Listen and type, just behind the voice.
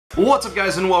What's up,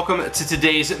 guys, and welcome to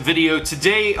today's video.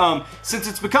 Today, since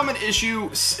it's become an issue,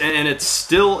 and it's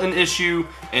still an issue,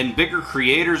 and bigger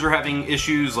creators are having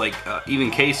issues, like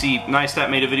even Casey Neistat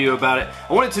made a video about it,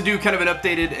 I wanted to do kind of an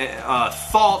updated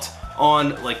thought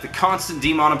on like the constant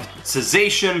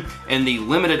demonetization and the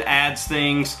limited ads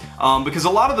things, because a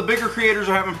lot of the bigger creators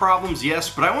are having problems,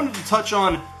 yes, but I wanted to touch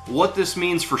on what this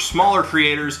means for smaller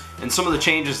creators and some of the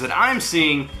changes that I'm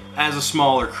seeing as a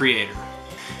smaller creator.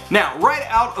 Now, right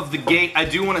out of the gate, I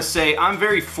do want to say I'm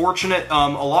very fortunate. A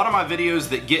lot of my videos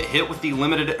that get hit with the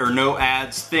limited or no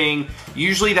ads thing,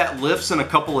 usually that lifts in a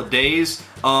couple of days.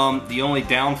 The only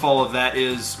downfall of that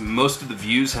is most of the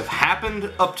views have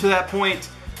happened up to that point,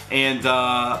 and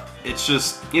it's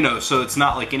just, you know, so it's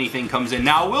not like anything comes in.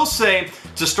 Now, I will say,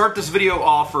 to start this video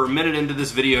off, or a minute into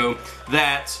this video,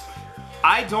 that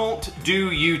I don't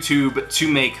do YouTube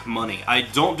to make money. I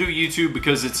don't do YouTube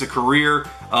because it's a career.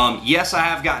 Yes, I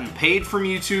have gotten paid from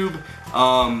YouTube,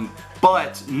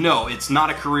 but no, it's not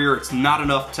a career. It's not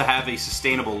enough to have a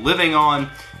sustainable living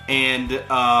on, and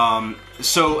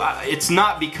so it's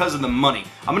not because of the money.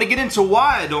 I'm gonna get into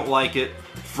why I don't like it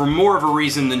for more of a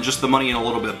reason than just the money in a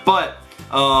little bit, but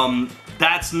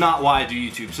that's not why I do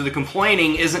YouTube. So the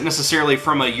complaining isn't necessarily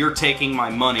from a "you're taking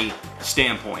my money"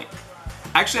 standpoint.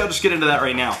 Actually, I'll just get into that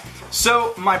right now.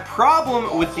 So my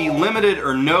problem with the limited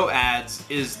or no ads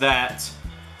is that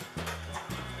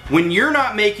when you're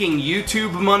not making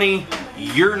YouTube money,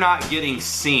 you're not getting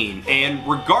seen. And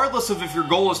regardless of if your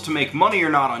goal is to make money or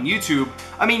not on YouTube,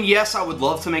 I mean, yes, I would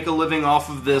love to make a living off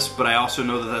of this, but I also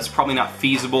know that that's probably not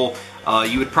feasible.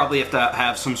 You would probably have to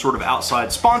have some sort of outside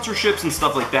sponsorships and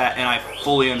stuff like that, and I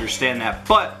fully understand that.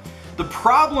 But the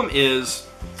problem is,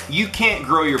 you can't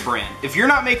grow your brand. If you're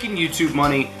not making YouTube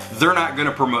money, they're not going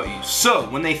to promote you. So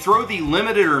when they throw the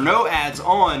limited or no ads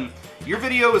on, your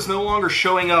video is no longer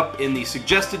showing up in the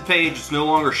suggested page, it's no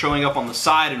longer showing up on the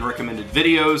side in recommended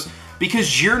videos,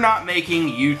 because you're not making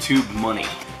YouTube money.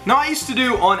 Now, I used to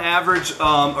do, on average,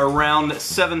 around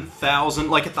 7,000,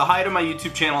 like at the height of my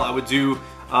YouTube channel, I would do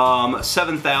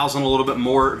 7,000, a little bit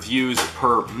more views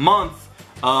per month,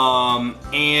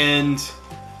 and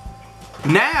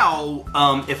now,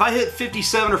 if I hit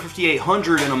 57 or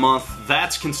 5,800 in a month,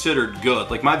 that's considered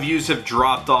good. Like, my views have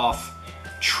dropped off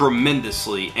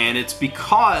tremendously, and it's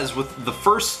because with the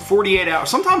first 48 hours,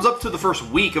 sometimes up to the first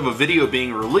week of a video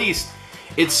being released,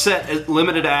 it's set at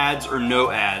limited ads or no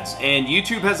ads. And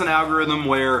YouTube has an algorithm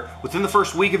where within the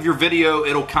first week of your video,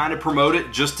 it'll kind of promote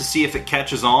it just to see if it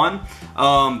catches on.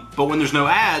 But when there's no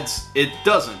ads, it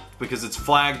doesn't, because it's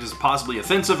flagged as possibly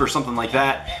offensive or something like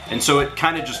that, and so it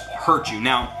kind of just hurts you.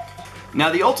 Now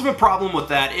the ultimate problem with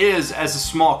that is, as a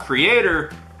small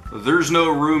creator, there's no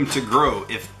room to grow.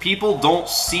 If people don't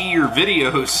see your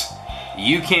videos,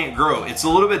 you can't grow. It's a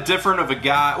little bit different of a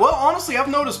guy. Well, honestly, I've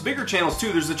noticed bigger channels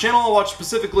too. There's a channel I watch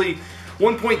specifically,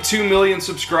 1.2 million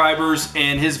subscribers,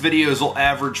 and his videos will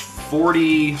average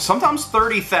 40, sometimes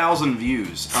 30,000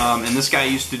 views. And this guy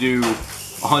used to do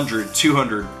 100,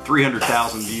 200,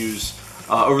 300,000 views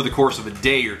over the course of a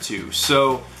day or two.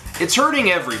 So it's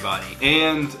hurting everybody.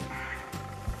 And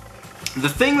the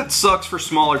thing that sucks for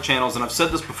smaller channels, and I've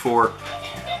said this before,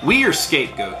 we are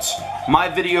scapegoats. My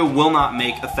video will not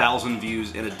make 1,000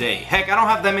 views in a day. Heck, I don't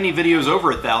have that many videos over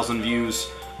 1,000 views,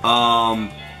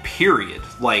 period.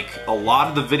 Like, a lot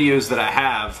of the videos that I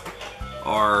have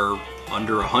are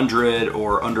under 100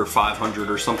 or under 500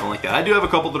 or something like that. I do have a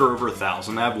couple that are over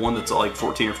 1,000. I have one that's at like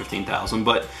 14 or 15,000.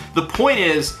 But the point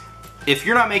is, if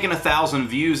you're not making 1,000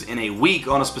 views in a week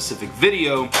on a specific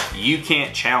video, you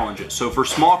can't challenge it. So for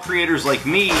small creators like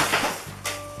me,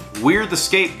 we're the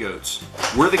scapegoats.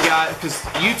 We're the guy, because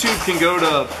YouTube can go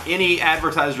to any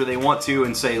advertiser they want to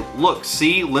and say, look,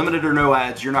 see, limited or no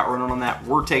ads, you're not running on that,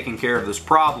 we're taking care of this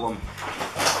problem.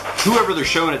 Whoever they're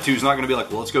showing it to is not going to be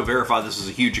like, well, let's go verify this is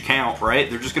a huge account, right?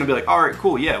 They're just going to be like, all right,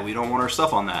 cool, yeah, we don't want our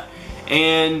stuff on that.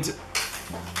 And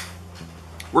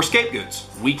we're scapegoats.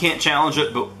 We can't challenge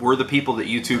it, but we're the people that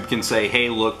YouTube can say, hey,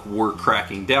 look, we're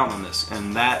cracking down on this.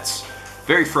 And that's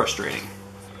very frustrating.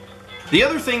 The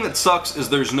other thing that sucks is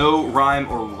there's no rhyme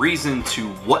or reason to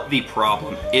what the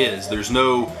problem is. There's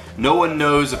no one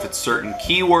knows if it's certain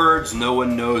keywords, no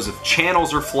one knows if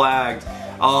channels are flagged.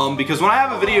 Because when I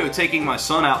have a video taking my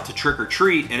son out to trick or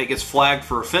treat and it gets flagged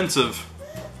for offensive,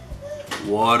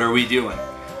 what are we doing?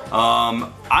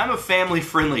 I'm a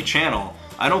family-friendly channel.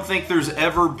 I don't think there's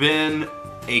ever been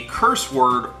a curse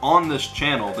word on this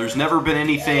channel. There's never been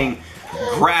anything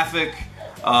graphic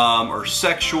or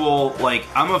sexual. Like,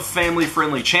 I'm a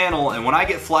family-friendly channel, and when I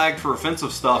get flagged for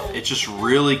offensive stuff, it's just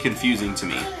really confusing to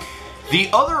me. The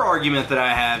other argument that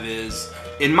I have is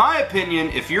in my opinion,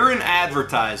 if you're an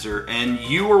advertiser and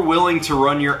you are willing to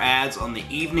run your ads on the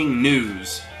evening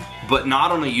news, but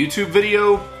not on a YouTube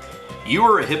video, you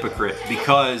are a hypocrite,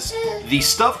 because the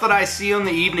stuff that I see on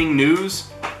the evening news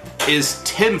is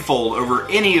tenfold over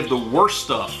any of the worst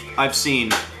stuff I've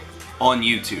seen on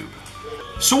YouTube.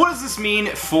 So what does this mean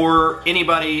for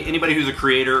anybody who's a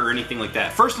creator or anything like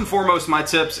that? First and foremost, my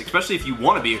tips, especially if you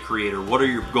want to be a creator, what are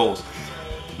your goals?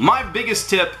 My biggest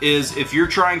tip is, if you're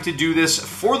trying to do this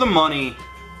for the money,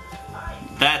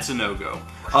 that's a no-go.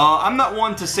 I'm not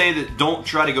one to say that don't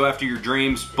try to go after your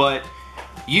dreams, but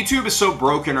YouTube is so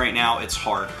broken right now, it's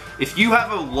hard. If you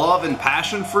have a love and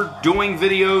passion for doing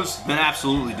videos, then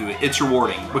absolutely do it. It's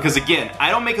rewarding. Because again, I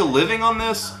don't make a living on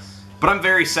this, but I'm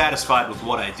very satisfied with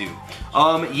what I do.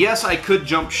 Yes, I could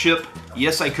jump ship.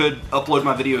 Yes, I could upload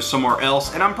my videos somewhere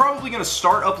else. And I'm probably going to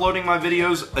start uploading my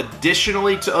videos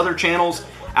additionally to other channels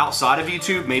outside of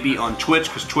YouTube, maybe on Twitch,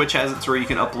 because Twitch has it where you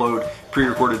can upload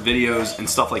pre-recorded videos and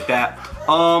stuff like that.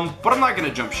 But I'm not going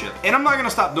to jump ship. And I'm not going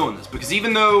to stop doing this, because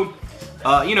even though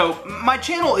you know, my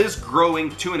channel is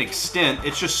growing to an extent,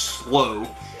 it's just slow.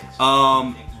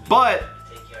 But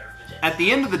at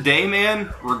the end of the day, man,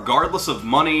 regardless of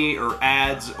money or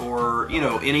ads or, you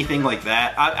know, anything like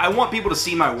that, I want people to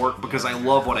see my work because I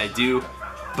love what I do.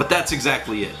 But that's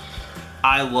exactly it.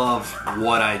 I love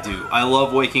what I do. I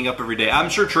love waking up every day. I'm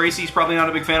sure Tracy's probably not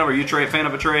a big fan of it. Are you a fan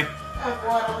of it, Trey?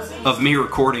 Of me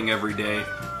recording every day.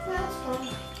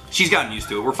 She's gotten used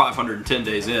to it. We're 510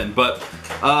 days in, but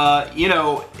you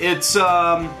know, it's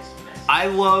I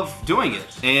love doing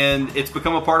it, and it's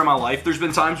become a part of my life. There's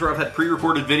been times where I've had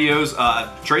pre-recorded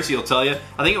videos. Tracy will tell you.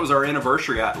 I think it was our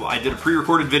anniversary. I did a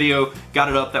pre-recorded video, got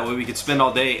it up that way we could spend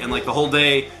all day, and like the whole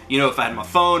day, you know, if I had my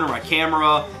phone or my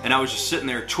camera, and I was just sitting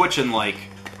there twitching, like,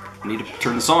 I need to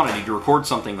turn this on. I need to record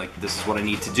something. Like, this is what I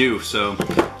need to do. So,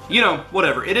 you know,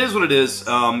 whatever. It is what it is.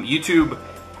 YouTube.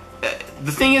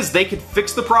 The thing is, they could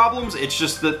fix the problems, it's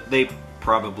just that they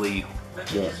probably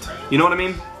won't. You know what I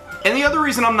mean? And the other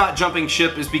reason I'm not jumping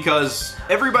ship is because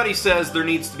everybody says there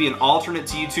needs to be an alternate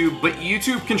to YouTube, but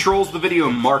YouTube controls the video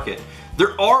market.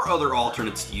 There are other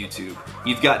alternates to YouTube.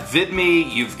 You've got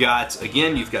VidMe, you've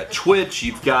got Twitch,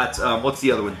 you've got, what's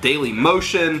the other one? Daily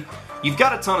Motion. You've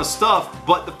got a ton of stuff,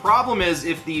 but the problem is,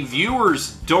 if the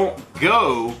viewers don't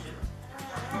go,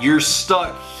 you're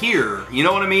stuck here. You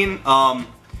know what I mean?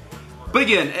 But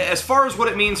again, as far as what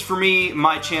it means for me,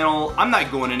 my channel, I'm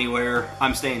not going anywhere.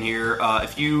 I'm staying here.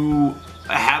 If you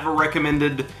have a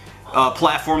recommended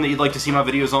platform that you'd like to see my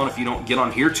videos on, if you don't get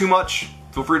on here too much,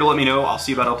 feel free to let me know. I'll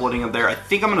see about uploading them there. I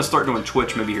think I'm going to start doing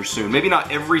Twitch maybe here soon. Maybe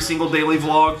not every single daily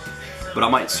vlog, but I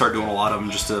might start doing a lot of them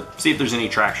just to see if there's any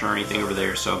traction or anything over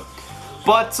there. So,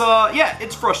 but yeah,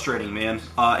 it's frustrating, man.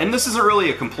 And this isn't really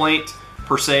a complaint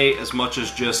per se, as much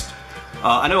as just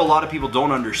I know a lot of people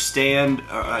don't understand,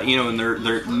 you know, and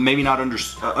they're maybe not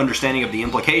understanding of the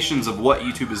implications of what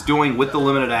YouTube is doing with the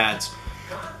limited ads.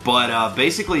 But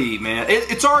basically, man,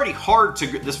 it's already hard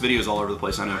to, this video is all over the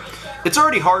place, I know. It's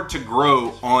already hard to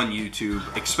grow on YouTube,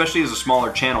 especially as a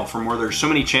smaller channel, from where there's so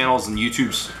many channels and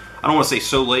YouTube's, I don't want to say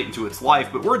so late into its life,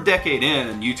 but we're a decade in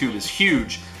and YouTube is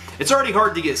huge. It's already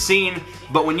hard to get seen,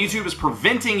 but when YouTube is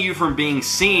preventing you from being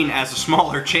seen as a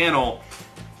smaller channel,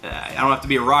 I don't have to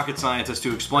be a rocket scientist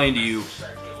to explain to you,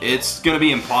 it's going to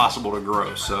be impossible to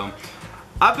grow. So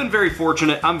I've been very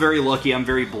fortunate. I'm very lucky. I'm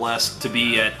very blessed to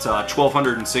be at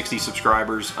 1,260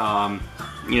 subscribers.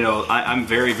 You know, I'm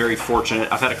very, very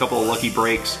fortunate. I've had a couple of lucky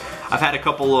breaks. I've had a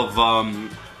couple of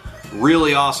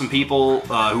really awesome people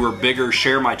who are bigger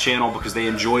share my channel because they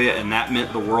enjoy it, and that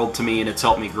meant the world to me, and it's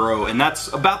helped me grow. And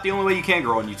that's about the only way you can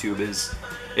grow on YouTube, is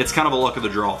it's kind of a luck of the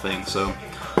draw thing. So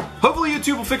hopefully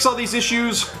YouTube will fix all these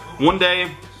issues one day.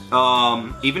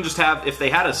 Even just have, if they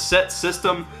had a set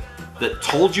system that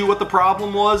told you what the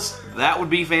problem was, that would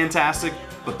be fantastic,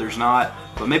 but there's not.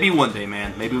 But maybe one day,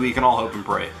 man. Maybe we can all hope and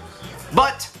pray.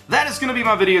 But that is going to be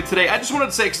my video today. I just wanted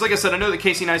to say, because like I said, I know that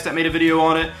Casey Neistat made a video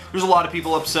on it. There's a lot of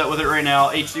people upset with it right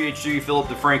now. H3H3, Philip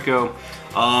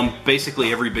DeFranco,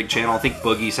 basically every big channel. I think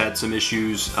Boogie's had some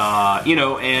issues, you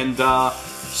know, and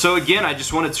so again, I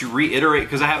just wanted to reiterate,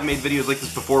 because I haven't made videos like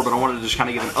this before, but I wanted to just kind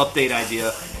of give an update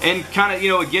idea and kind of, you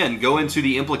know, again, go into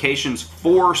the implications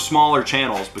for smaller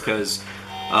channels, because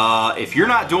if you're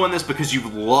not doing this because you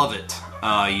love it,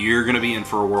 you're going to be in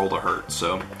for a world of hurt.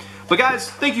 So, but guys,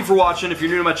 thank you for watching. If you're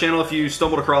new to my channel, if you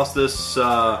stumbled across this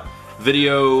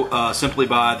video simply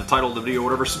by the title of the video or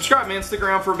whatever, subscribe, man. Stick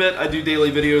around for a bit. I do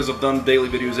daily videos. I've done daily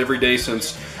videos every day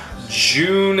since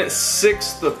June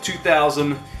 6th of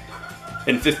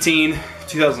 2015,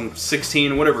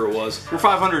 2016, whatever it was. We're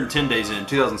 510 days in,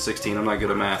 2016. I'm not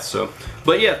good at math, so.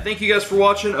 But yeah, thank you guys for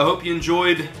watching. I hope you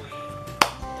enjoyed.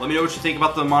 Let me know what you think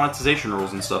about the monetization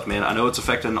rules and stuff, man. I know it's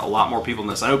affecting a lot more people than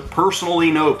this. I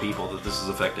personally know people that this is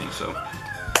affecting, so.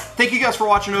 Thank you guys for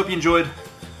watching. I hope you enjoyed.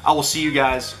 I will see you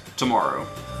guys tomorrow.